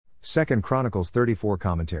2 Chronicles 34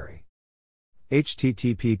 Commentary.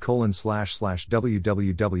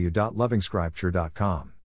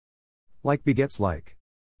 http://www.lovingscripture.com. Like begets like.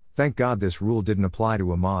 Thank God this rule didn't apply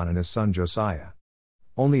to Amon and his son Josiah.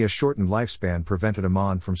 Only a shortened lifespan prevented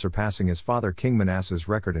Amon from surpassing his father King Manasseh's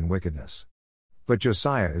record in wickedness. But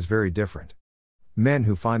Josiah is very different. Men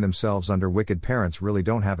who find themselves under wicked parents really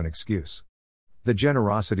don't have an excuse. The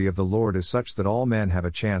generosity of the Lord is such that all men have a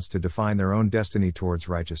chance to define their own destiny towards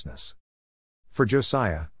righteousness. For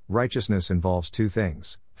Josiah, righteousness involves two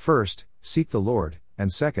things: first, seek the Lord,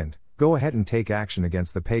 and second, go ahead and take action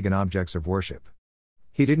against the pagan objects of worship.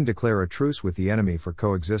 He didn't declare a truce with the enemy for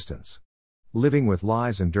coexistence. Living with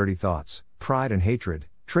lies and dirty thoughts, pride and hatred,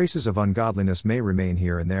 traces of ungodliness may remain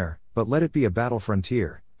here and there, but let it be a battle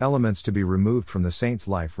frontier, elements to be removed from the saint's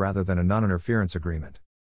life rather than a non-interference agreement.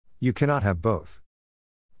 You cannot have both.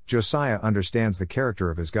 Josiah understands the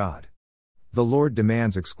character of his God. The Lord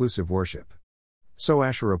demands exclusive worship. So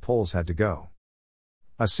Asherah poles had to go.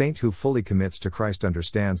 A saint who fully commits to Christ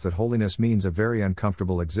understands that holiness means a very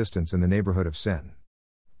uncomfortable existence in the neighborhood of sin.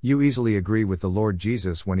 You easily agree with the Lord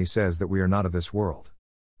Jesus when he says that we are not of this world.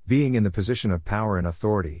 Being in the position of power and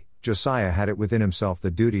authority, Josiah had it within himself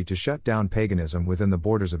the duty to shut down paganism within the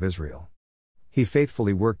borders of Israel. He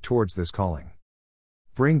faithfully worked towards this calling.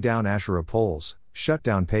 Bring down Asherah poles, shut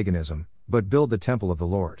down paganism, but build the temple of the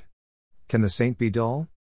Lord. Can the saint be dull?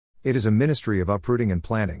 It is a ministry of uprooting and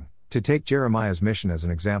planting, to take Jeremiah's mission as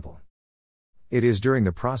an example. It is during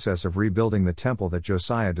the process of rebuilding the temple that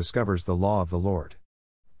Josiah discovers the law of the Lord.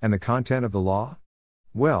 And the content of the law?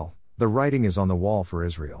 Well, the writing is on the wall for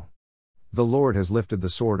Israel. The Lord has lifted the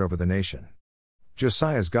sword over the nation.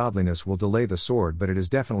 Josiah's godliness will delay the sword, but it is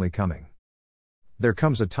definitely coming. There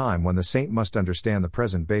comes a time when the saint must understand the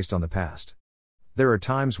present based on the past. There are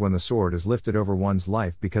times when the sword is lifted over one's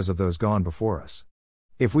life because of those gone before us.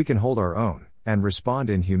 If we can hold our own, and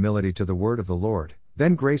respond in humility to the word of the Lord,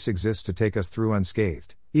 then grace exists to take us through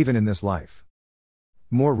unscathed, even in this life.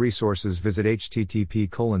 More resources visit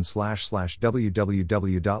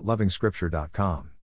http://www.lovingscripture.com.